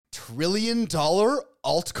trillion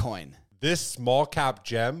altcoin. This small cap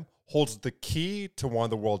gem holds the key to one of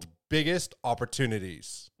the world's biggest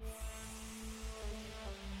opportunities.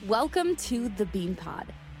 Welcome to the Bean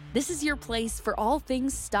Pod. This is your place for all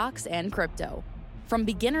things stocks and crypto. From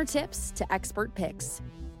beginner tips to expert picks.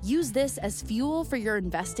 Use this as fuel for your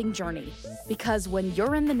investing journey, because when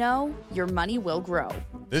you're in the know, your money will grow.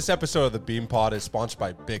 This episode of the Bean Pod is sponsored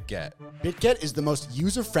by BitGet. BitGet is the most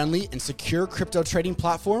user-friendly and secure crypto trading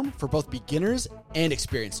platform for both beginners and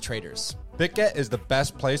experienced traders. BitGet is the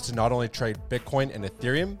best place to not only trade Bitcoin and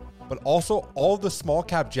Ethereum, but also all the small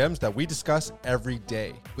cap gems that we discuss every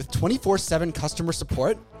day. With 24/7 customer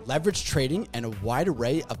support, leverage trading, and a wide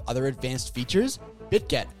array of other advanced features,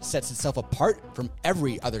 BitGet sets itself apart from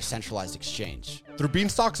every other centralized exchange. Through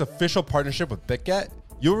Beanstalk's official partnership with BitGet,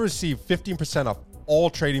 you'll receive 15% off all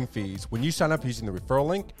trading fees when you sign up using the referral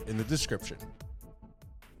link in the description.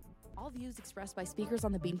 All views expressed by speakers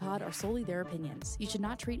on the Bean Pod are solely their opinions. You should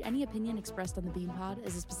not treat any opinion expressed on the Bean Pod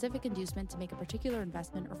as a specific inducement to make a particular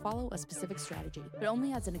investment or follow a specific strategy, but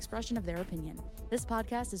only as an expression of their opinion. This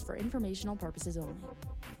podcast is for informational purposes only.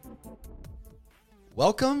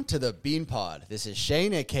 Welcome to the Bean Pod. This is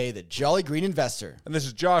Shane, aka the Jolly Green Investor. And this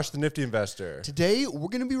is Josh, the Nifty Investor. Today, we're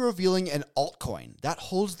going to be revealing an altcoin that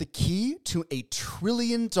holds the key to a $1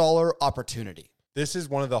 trillion opportunity. This is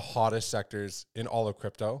one of the hottest sectors in all of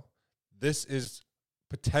crypto. This is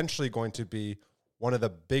potentially going to be one of the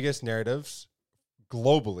biggest narratives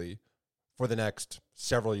globally for the next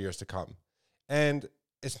several years to come. And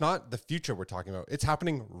it's not the future we're talking about. It's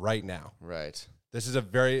happening right now. Right. This is a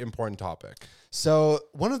very important topic. So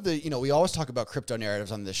one of the, we always talk about crypto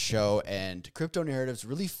narratives on this show, and crypto narratives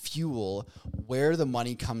really fuel where the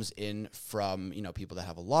money comes in from, people that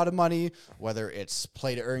have a lot of money, whether it's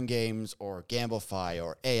play to earn games or Gamblify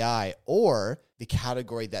or AI, or the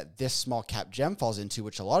category that this small cap gem falls into,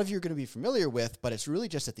 which a lot of you are going to be familiar with, but it's really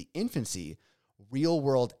just at the infancy, real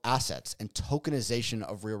world assets and tokenization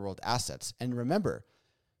of real world assets. And remember,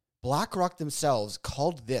 BlackRock themselves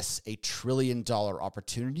called this a $1 trillion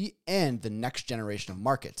opportunity and the next generation of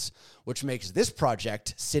markets, which makes this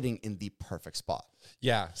project sitting in the perfect spot.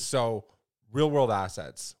 Yeah, so real world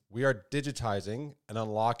assets. We are digitizing and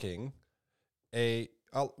unlocking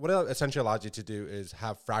what it essentially allows you to do is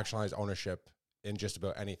have fractionalized ownership in just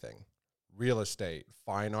about anything. Real estate,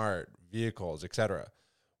 fine art, vehicles, etc.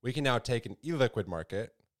 We can now take an illiquid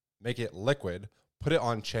market, make it liquid, put it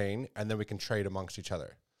on chain, and then we can trade amongst each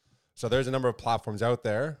other. So there's a number of platforms out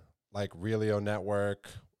there like Relio Network.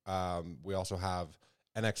 We also have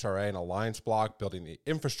NXRA and Alliance Block building the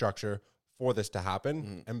infrastructure for this to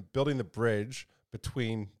happen and building the bridge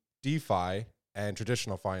between DeFi and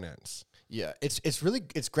traditional finance. Yeah, it's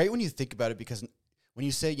great when you think about it, because when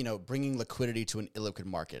you say, bringing liquidity to an illiquid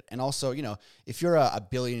market, and also, if you're a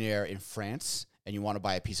billionaire in France and you want to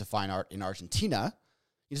buy a piece of fine art in Argentina,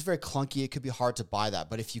 it's very clunky. It could be hard to buy that.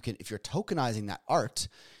 But if you're tokenizing that art,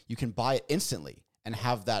 you can buy it instantly and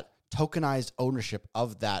have that tokenized ownership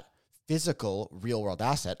of that physical real world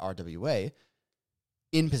asset, RWA,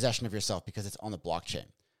 in possession of yourself because it's on the blockchain.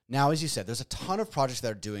 Now, as you said, there's a ton of projects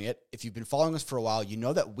that are doing it. If you've been following us for a while, you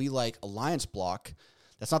know that we like Alliance Block.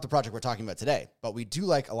 That's not the project we're talking about today, but we do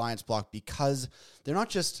like Alliance Block because there's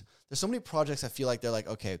so many projects I feel like they're like,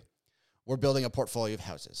 okay, we're building a portfolio of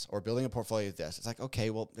houses or building a portfolio of this. It's like,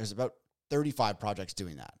 okay, well, there's about 35 projects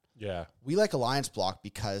doing that. Yeah. We like Alliance Block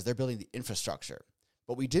because they're building the infrastructure,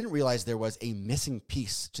 but we didn't realize there was a missing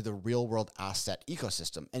piece to the real world asset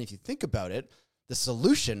ecosystem. And if you think about it, the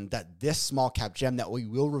solution that this small cap gem that we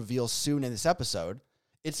will reveal soon in this episode,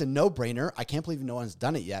 it's a no-brainer. I can't believe no one's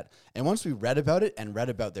done it yet. And once we read about it and read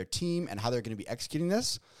about their team and how they're going to be executing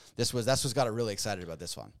that's what's got us really excited about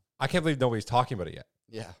this one. I can't believe nobody's talking about it yet.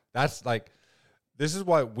 Yeah. That's like, this is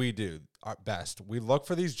what we do our best. We look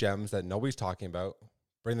for these gems that nobody's talking about,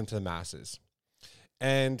 bring them to the masses.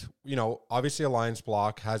 And, obviously Alliance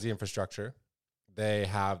Block has the infrastructure. They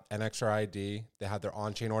have NXRID. They have their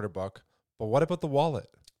on-chain order book. But what about the wallet?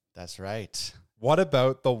 That's right. What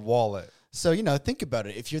about the wallet? So, think about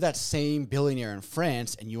it. If you're that same billionaire in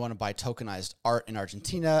France and you want to buy tokenized art in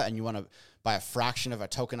Argentina and you want to buy a fraction of a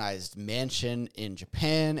tokenized mansion in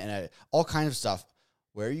Japan and all kinds of stuff,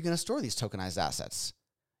 where are you going to store these tokenized assets?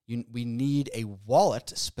 We need a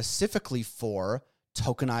wallet specifically for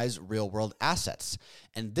tokenized real world assets.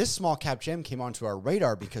 And this small cap gem came onto our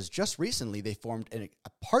radar because just recently they formed a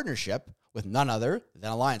partnership with none other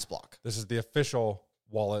than Alliance Block. This is the official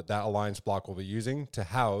wallet that Alliance Block will be using to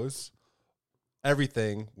house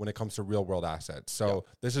everything when it comes to real world assets. So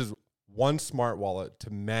This is one smart wallet to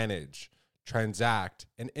manage, transact,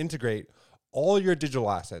 and integrate all your digital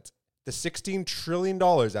assets, the $16 trillion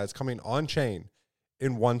that's coming on chain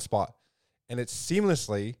in one spot. And it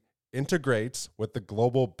seamlessly integrates with the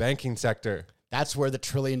global banking sector. That's where the $1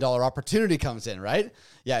 trillion opportunity comes in, right?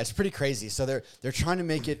 Yeah, it's pretty crazy. So they're trying to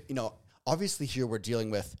make it, obviously here we're dealing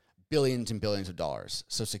with billions and billions of dollars.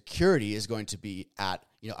 So security is going to be at,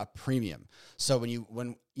 a premium. So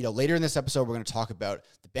when later in this episode, we're going to talk about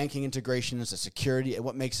the banking integrations, the security, and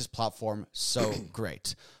what makes this platform so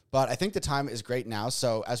great. But I think the time is great now.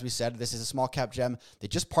 So as we said, this is a small cap gem. They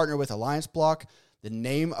just partnered with Alliance Block. The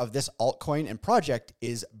name of this altcoin and project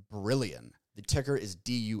is Brillion. The ticker is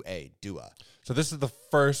DUA. So this is the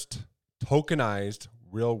first tokenized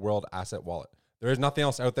real-world asset wallet. There is nothing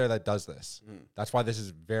else out there that does this. That's why this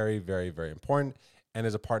is very, very, very important and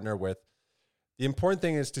is a partner with. The important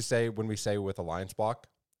thing is to say when we say with Alliance Block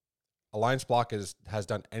has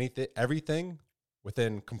done everything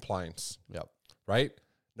within compliance. Yep. Right?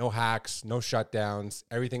 No hacks, no shutdowns.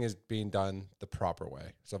 Everything is being done the proper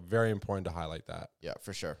way. So very important to highlight that. Yeah,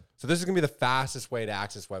 for sure. So this is going to be the fastest way to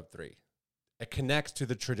access Web3. It connects to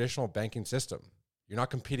the traditional banking system. You're not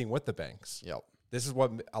competing with the banks. Yep. This is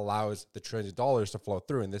what allows the trillions of dollars to flow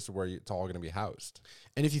through, and this is where it's all going to be housed.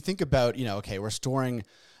 And if you think about, we're not storing,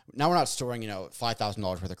 $5,000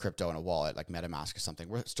 worth of crypto in a wallet like MetaMask or something.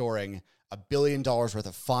 We're storing $1 billion worth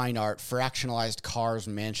of fine art, fractionalized cars,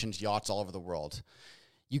 mansions, yachts all over the world.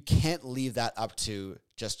 You can't leave that up to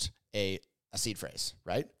just a seed phrase,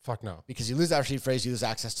 right? Fuck no. Because you lose that seed phrase, you lose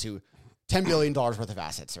access to $10 billion worth of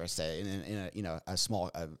assets, or say in a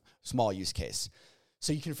small use case.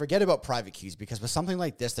 So you can forget about private keys, because with something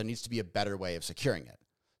like this, there needs to be a better way of securing it.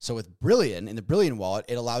 So with Brillion, in the Brillion wallet,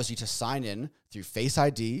 it allows you to sign in through Face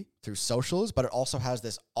ID, through socials, but it also has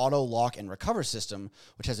this auto lock and recover system,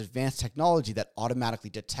 which has advanced technology that automatically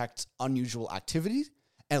detects unusual activity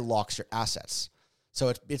and locks your assets.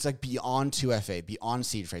 So it's like beyond 2FA, beyond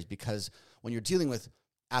seed phrase, because when you're dealing with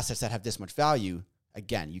assets that have this much value,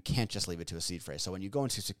 again, you can't just leave it to a seed phrase. So when you go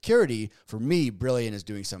into security, for me, Brillion is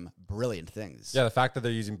doing some brilliant things. Yeah, the fact that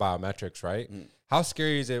they're using biometrics, right? How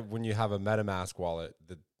scary is it when you have a MetaMask wallet,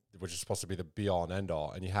 which is supposed to be the be-all and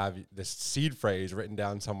end-all, and you have this seed phrase written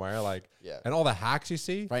down somewhere, and all the hacks you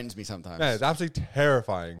see? Frightens me sometimes. Yeah, it's absolutely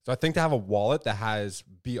terrifying. So I think to have a wallet that has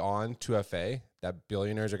beyond 2FA, that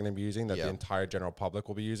billionaires are going to be using, that the entire general public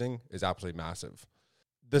will be using, is absolutely massive.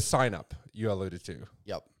 The sign-up you alluded to.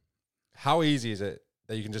 Yep. How easy is it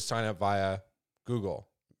that you can just sign up via Google,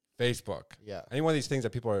 Facebook? Yeah. Any one of these things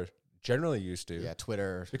that people are generally used to. Yeah,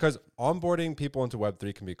 Twitter. Because onboarding people into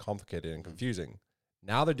Web3 can be complicated and confusing.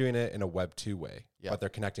 Now they're doing it in a Web 2 way, but they're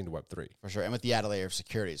connecting to Web 3. For sure. And with the added layer of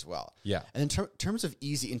security as well. Yeah. And in terms of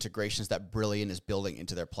easy integrations that Brillion is building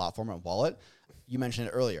into their platform and wallet, you mentioned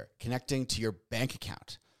it earlier, connecting to your bank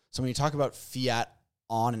account. So when you talk about fiat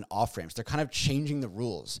on and off ramps, they're kind of changing the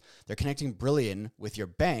rules. They're connecting Brillion with your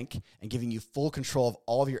bank and giving you full control of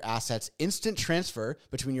all of your assets, instant transfer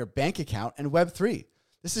between your bank account and Web 3.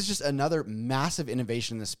 This is just another massive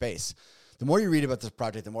innovation in the space. The more you read about this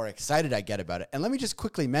project, the more excited I get about it. And let me just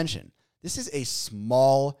quickly mention, this is a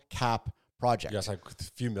small cap project. Yes, like a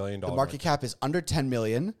few $1 million. The market cap is under 10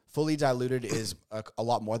 million. Fully diluted is a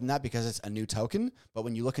lot more than that because it's a new token. But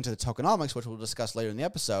when you look into the tokenomics, which we'll discuss later in the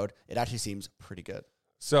episode, it actually seems pretty good.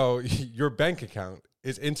 So your bank account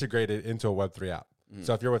is integrated into a Web3 app.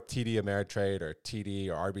 So if you're with TD Ameritrade or TD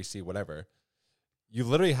or RBC, whatever, you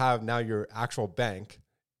literally have now your actual bank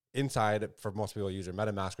inside. For most people, use your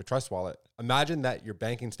MetaMask or Trust Wallet. Imagine that your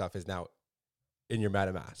banking stuff is now in your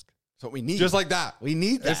MetaMask. That's what we need. Just like that. We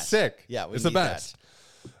need that. It's sick. Yeah, it's the best.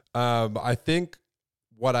 I think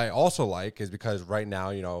what I also like is because right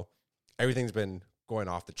now, everything's been going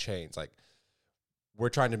off the chains. Like, we're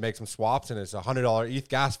trying to make some swaps and it's $100 ETH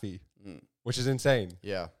gas fee, which is insane.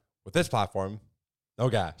 Yeah. With this platform, no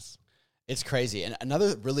gas. It's crazy. And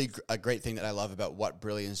another really great thing that I love about what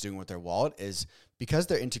Brillion is doing with their wallet is because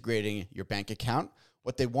they're integrating your bank account,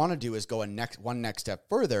 what they want to do is go one next step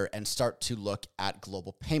further and start to look at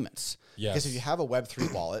global payments. Yes. Because if you have a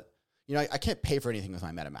Web3 wallet, I can't pay for anything with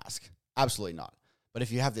my MetaMask. Absolutely not. But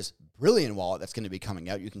if you have this Brillion wallet that's going to be coming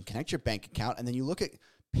out, you can connect your bank account and then you look at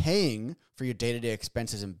paying for your day-to-day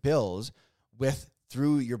expenses and bills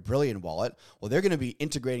through your Brillion wallet. Well, they're going to be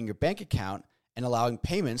integrating your bank account and allowing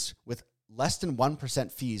payments with less than 1%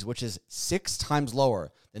 fees, which is 6 times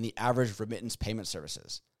lower than the average remittance payment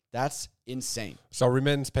services. That's insane. So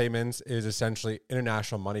remittance payments is essentially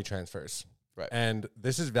international money transfers. Right. And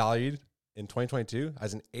this is valued in 2022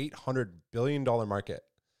 as an $800 billion market.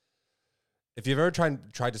 If you've ever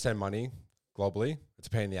tried to send money globally, it's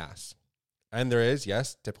a pain in the ass. And there is,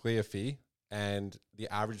 yes, typically a fee. And the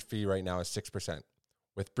average fee right now is 6%.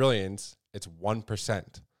 With Brillions, it's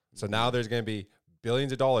 1%. So now there's going to be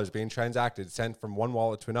billions of dollars being transacted, sent from one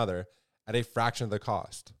wallet to another at a fraction of the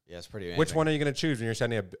cost. Yeah, it's pretty amazing. Which one are you going to choose when you're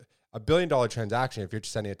sending a $1 billion transaction if you're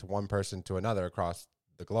just sending it to one person to another across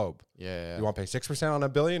the globe? Yeah. You want to pay 6% on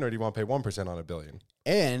 $1 billion, or do you want to pay 1% on $1 billion?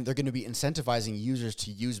 And they're going to be incentivizing users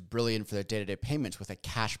to use Brilliant for their day-to-day payments with a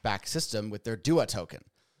cashback system with their DUA token.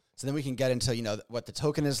 So then we can get into, what the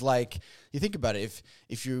token is like. You think about it,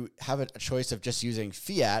 if you have a choice of just using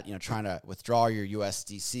fiat, trying to withdraw your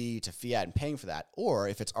USDC to fiat and paying for that, or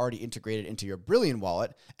if it's already integrated into your Brilliant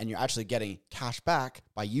wallet and you're actually getting cash back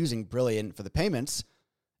by using Brilliant for the payments,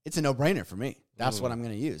 it's a no-brainer for me. That's what I'm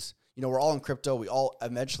going to use. We're all in crypto. We all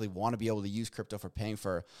eventually want to be able to use crypto for paying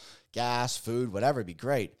for gas, food, whatever. It'd be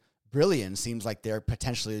great. Brilliant seems like they're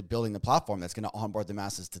potentially building the platform that's going to onboard the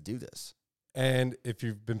masses to do this. And if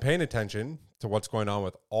you've been paying attention to what's going on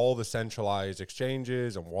with all the centralized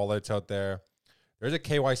exchanges and wallets out there, there's a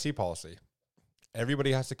KYC policy.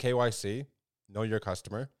 Everybody has to KYC, know your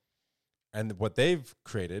customer. And what they've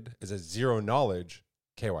created is a zero knowledge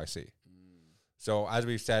KYC. So as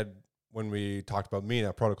we said, when we talked about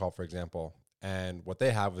Mina protocol, for example, and what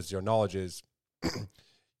they have with zero knowledge is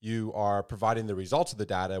you are providing the results of the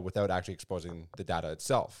data without actually exposing the data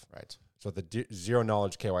itself. Right. So the zero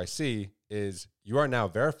knowledge KYC is you are now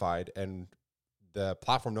verified and the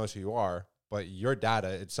platform knows who you are, but your data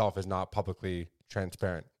itself is not publicly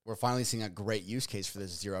transparent. We're finally seeing a great use case for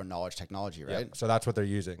this zero knowledge technology, right? Yep. So that's what they're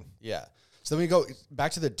using. Yeah. So then we go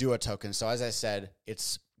back to the DUA token. So as I said,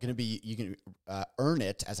 it's going to be, you can earn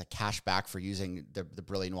it as a cash back for using the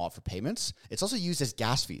Brilliant wallet for payments. It's also used as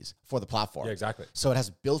gas fees for the platform. Yeah, exactly. So it has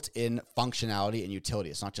built-in functionality and utility.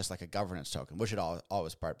 It's not just like a governance token, which it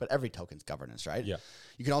always part, but every token's governance, right? Yeah.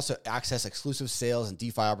 You can also access exclusive sales and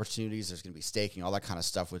DeFi opportunities. There's going to be staking, all that kind of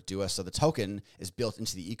stuff with DUA. So the token is built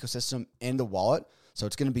into the ecosystem and the wallet. So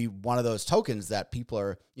it's going to be one of those tokens that people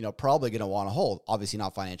are, probably going to want to hold. Obviously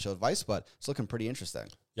not financial advice, but it's looking pretty interesting.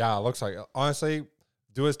 Yeah, it looks like, honestly,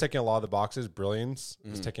 DUA is ticking a lot of the boxes. Brilliance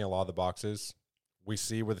is ticking a lot of the boxes. We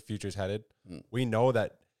see where the future is headed. We know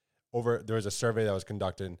that there was a survey that was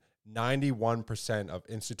conducted. 91% of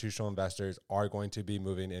institutional investors are going to be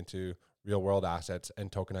moving into real world assets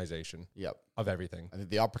and tokenization of everything. I think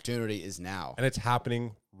the opportunity is now. And it's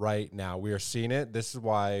happening right now. We are seeing it. This is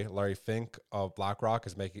why Larry Fink of BlackRock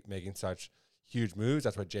is making such huge moves.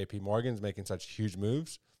 That's why JP Morgan is making such huge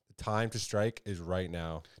moves. The time to strike is right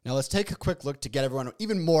now. Now let's take a quick look to get everyone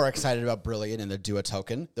even more excited about Brilliant and the DUA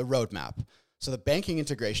token, the roadmap. So the banking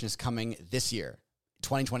integration is coming this year,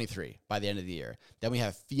 2023, by the end of the year. Then we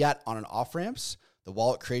have fiat on and off ramps, the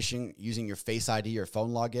wallet creation using your Face ID or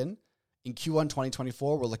phone login. In Q1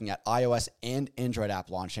 2024, we're looking at iOS and Android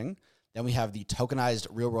app launching. Then we have the tokenized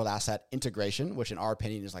real-world asset integration, which in our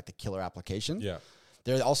opinion is like the killer application. Yeah.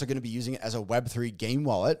 They're also going to be using it as a Web3 game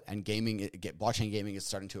wallet, and blockchain gaming is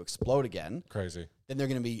starting to explode again. Crazy. Then they're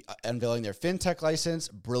going to be unveiling their fintech license,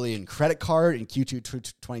 Brilliant credit card in Q2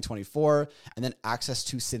 2024, and then access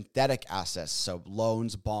to synthetic assets, so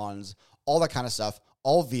loans, bonds, all that kind of stuff,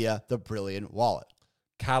 all via the Brilliant wallet.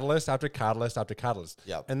 Catalyst after catalyst after catalyst.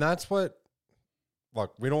 Yep. And that's what,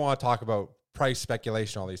 look, we don't want to talk about price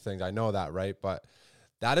speculation, all these things. I know that, right? But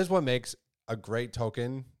that is what makes a great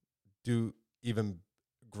token do even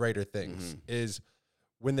greater things, is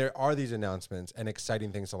when there are these announcements and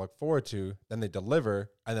exciting things to look forward to, then they deliver,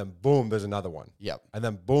 and then boom, there's another one. Yep. And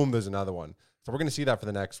then boom, there's another one. So we're going to see that for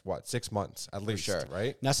the next, 6 months at least, sure.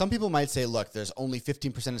 Right? Now, some people might say, look, there's only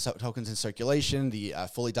 15% of tokens in circulation. The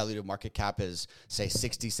fully diluted market cap is, say,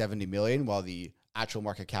 60, 70 million, while the actual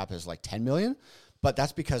market cap is like 10 million. But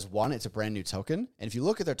that's because, one, it's a brand new token. And if you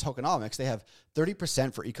look at their tokenomics, they have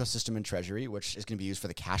 30% for ecosystem and treasury, which is going to be used for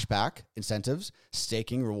the cashback incentives,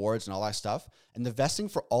 staking, rewards, and all that stuff. And the vesting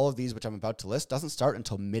for all of these, which I'm about to list, doesn't start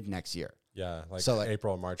until mid next year. Yeah, like so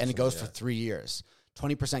April or March. And it goes for 3 years.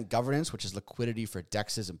 20% governance, which is liquidity for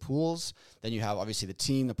DEXs and pools. Then you have obviously the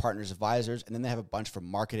team, the partners, advisors, and then they have a bunch for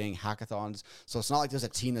marketing, hackathons. So it's not like there's a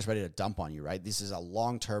team that's ready to dump on you, right? This is a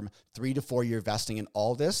long-term 3 to 4 year vesting in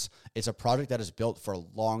all this. It's a project that is built for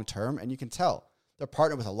long term, and you can tell they're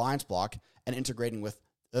partnered with Alliance Block and integrating with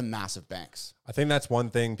the massive banks. I think that's one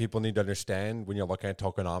thing people need to understand when you're looking at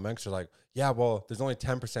tokenomics. They're like, yeah, well, there's only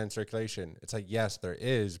 10% circulation. It's like, yes, there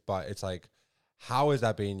is, but it's like, how is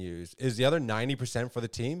that being used? Is the other 90% for the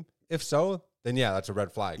team? If so, then yeah, that's a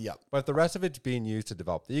red flag. Yep. But if the rest of it's being used to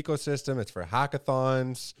develop the ecosystem, it's for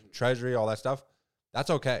hackathons, treasury, all that stuff, that's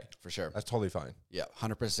okay. For sure. That's totally fine. Yeah,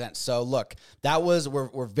 100%. So look, that was,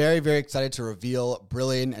 we're very, very excited to reveal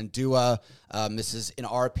Brilliant and DUA. This is, in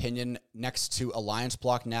our opinion, next to Alliance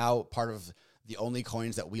Block now, part of the only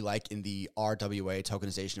coins that we like in the RWA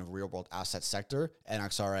tokenization of real world asset sector,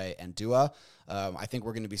 NXRA and DUA. I think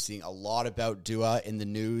we're going to be seeing a lot about DUA in the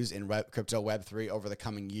news in crypto Web3 over the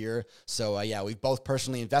coming year. So yeah, we've both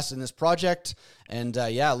personally invested in this project. And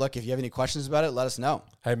yeah, look, if you have any questions about it, let us know.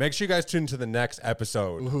 Hey, make sure you guys tune to the next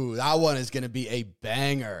episode. Ooh, that one is going to be a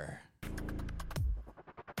banger.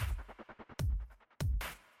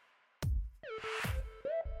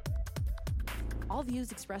 All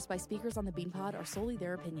views expressed by speakers on the BeanPod are solely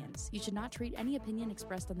their opinions. You should not treat any opinion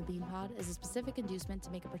expressed on the BeanPod as a specific inducement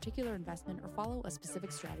to make a particular investment or follow a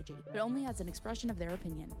specific strategy, but only as an expression of their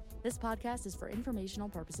opinion. This podcast is for informational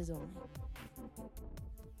purposes only.